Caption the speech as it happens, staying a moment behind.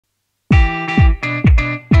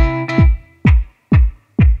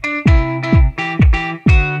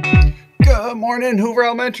morning, Hoover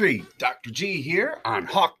Elementary. Dr. G here on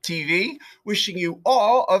Hawk TV, wishing you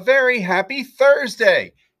all a very happy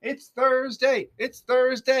Thursday. It's Thursday. It's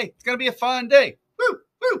Thursday. It's going to be a fun day. Woo,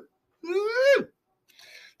 woo, woo.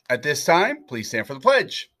 At this time, please stand for the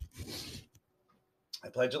pledge. I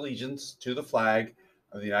pledge allegiance to the flag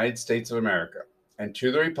of the United States of America and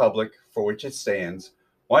to the republic for which it stands,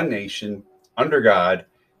 one nation, under God,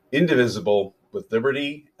 indivisible, with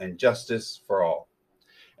liberty and justice for all.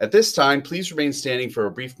 At this time, please remain standing for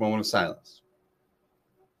a brief moment of silence.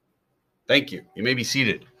 Thank you. You may be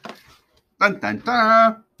seated. Dun, dun,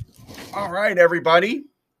 dun. All right, everybody.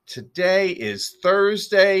 Today is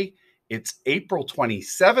Thursday. It's April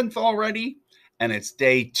 27th already, and it's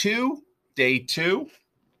day two.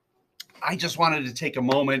 I just wanted to take a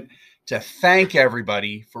moment to thank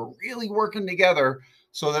everybody for really working together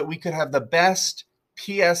so that we could have the best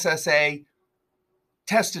PSSA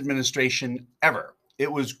test administration ever.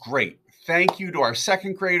 It was great. Thank you to our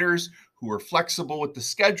second graders who were flexible with the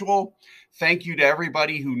schedule. Thank you to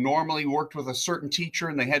everybody who normally worked with a certain teacher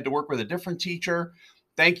and they had to work with a different teacher.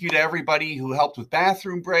 Thank you to everybody who helped with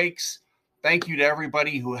bathroom breaks. Thank you to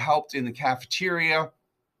everybody who helped in the cafeteria.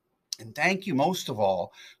 And thank you most of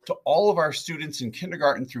all to all of our students in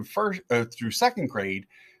kindergarten through second grade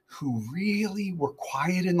who really were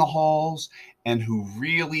quiet in the halls and who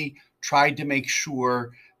really tried to make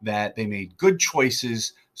sure that they made good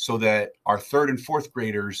choices so that our third and fourth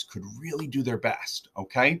graders could really do their best.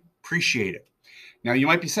 Okay? Appreciate it. Now, you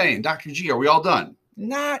might be saying, Dr. G, are we all done?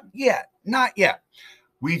 Not yet. Not yet.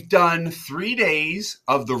 We've done 3 days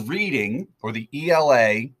of the reading or the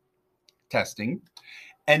ELA testing.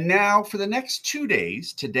 And now for the next 2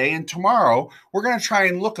 days, today and tomorrow, we're going to try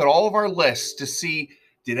and look at all of our lists to see,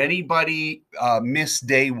 did anybody miss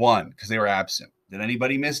day one because they were absent? Did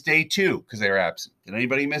anybody miss day 2 because they were absent? Did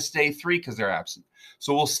anybody miss day 3 because they're absent?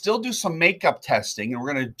 So we'll still do some makeup testing, and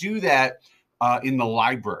we're going to do that in the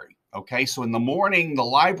library. Okay, so in the morning, the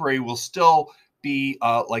library will still be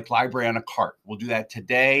like library on a cart. We'll do that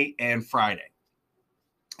today and Friday.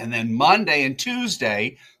 And then Monday and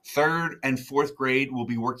Tuesday, third and fourth grade will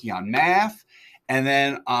be working on math. And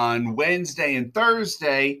then on Wednesday and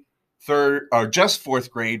Thursday, third or just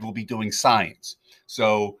fourth grade will be doing science.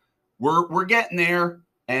 So we're getting there,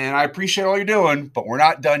 and I appreciate all you're doing, but we're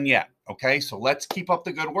not done yet. Okay, so let's keep up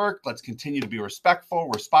the good work. Let's continue to be respectful,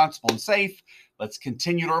 responsible, and safe. Let's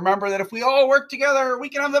continue to remember that if we all work together, we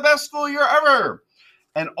can have the best school year ever.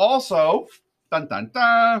 And also, dun, dun,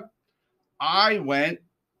 dun, I went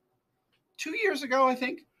 2 years ago, I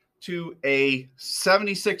think, to a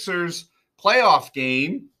 76ers playoff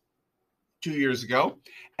game 2 years ago,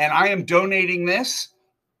 and I am donating this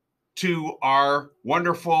to our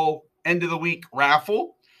wonderful end of the week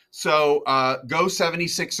raffle. So go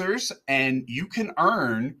 76ers, and you can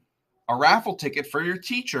earn a raffle ticket for your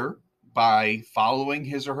teacher by following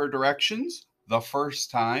his or her directions the first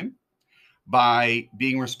time, by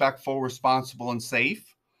being respectful, responsible, and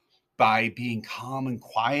safe, by being calm and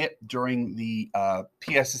quiet during the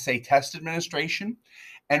PSSA test administration,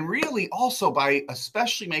 and really also by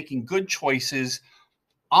especially making good choices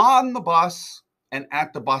on the bus and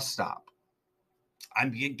at the bus stop.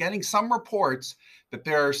 I'm getting some reports that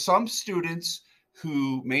there are some students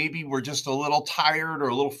who maybe were just a little tired or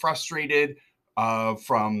a little frustrated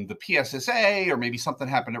from the PSSA, or maybe something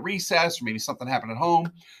happened at recess, or maybe something happened at home.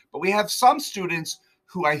 But we have some students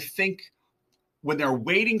who I think when they're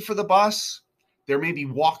waiting for the bus, they're maybe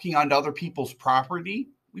walking onto other people's property.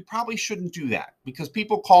 We probably shouldn't do that because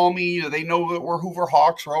people call me, they know that we're Hoover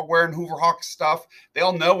Hawks, we're all wearing Hoover Hawks stuff. They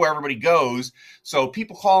all know where everybody goes. So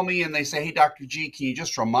people call me and they say, hey, Dr. G, can you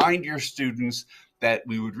just remind your students that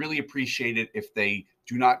we would really appreciate it if they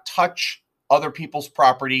do not touch other people's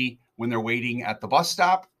property when they're waiting at the bus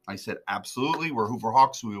stop? I said, absolutely, we're Hoover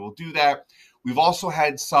Hawks, so we will do that. We've also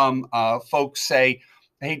had some folks say,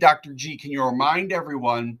 hey, Dr. G, can you remind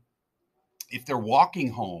everyone if they're walking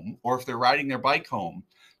home or if they're riding their bike home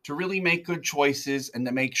to really make good choices and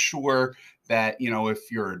to make sure that, you know,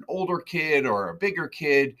 if you're an older kid or a bigger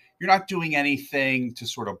kid, you're not doing anything to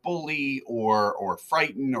sort of bully or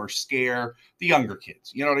frighten or scare the younger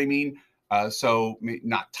kids. You know what I mean? So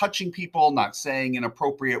not touching people, not saying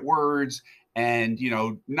inappropriate words, and, you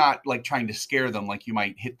know, not like trying to scare them like you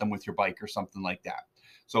might hit them with your bike or something like that.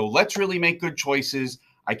 So let's really make good choices.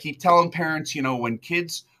 I keep telling parents, you know, when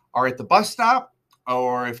kids are at the bus stop,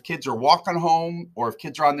 or if kids are walking home, or if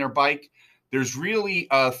kids are on their bike, there's really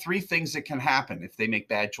 3 things that can happen if they make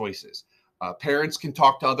bad choices. Parents can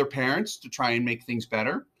talk to other parents to try and make things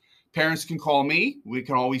better. Parents can call me. We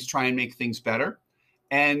can always try and make things better.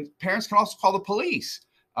 And parents can also call the police.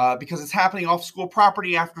 because it's happening off school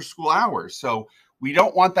property after school hours. So we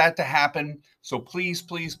don't want that to happen. So please,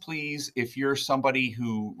 please, please, if you're somebody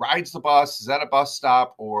who rides the bus, is at a bus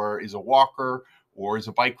stop, or is a walker, or is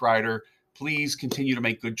a bike rider, please continue to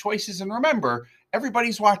make good choices. And remember,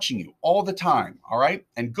 everybody's watching you all the time, all right?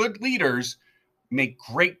 And good leaders make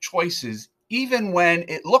great choices even when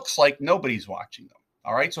it looks like nobody's watching them,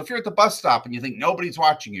 all right? So if you're at the bus stop and you think nobody's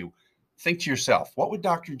watching you, think to yourself, what would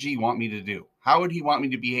Dr. G want me to do? How would he want me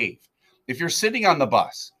to behave? If you're sitting on the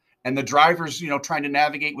bus and the driver's, trying to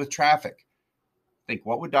navigate with traffic, think,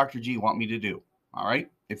 what would Dr. G want me to do? All right.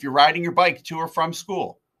 If you're riding your bike to or from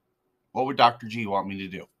school, what would Dr. G want me to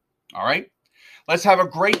do? All right. Let's have a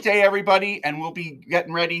great day, everybody. And we'll be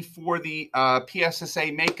getting ready for the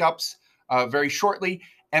PSSA makeups very shortly.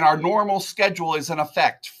 And our normal schedule is in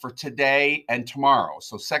effect for today and tomorrow.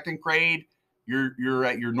 So second grade, you're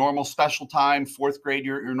at your normal special time. Fourth grade,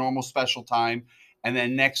 you're at your normal special time. And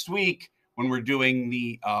then next week, when we're doing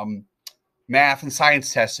the math and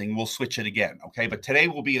science testing, we'll switch it again. Okay. But today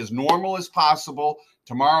will be as normal as possible.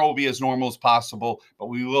 Tomorrow will be as normal as possible, but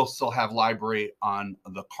we will still have library on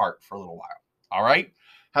the cart for a little while. All right.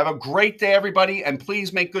 Have a great day, everybody. And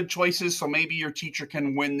please make good choices so maybe your teacher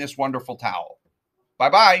can win this wonderful towel.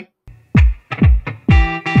 Bye-bye.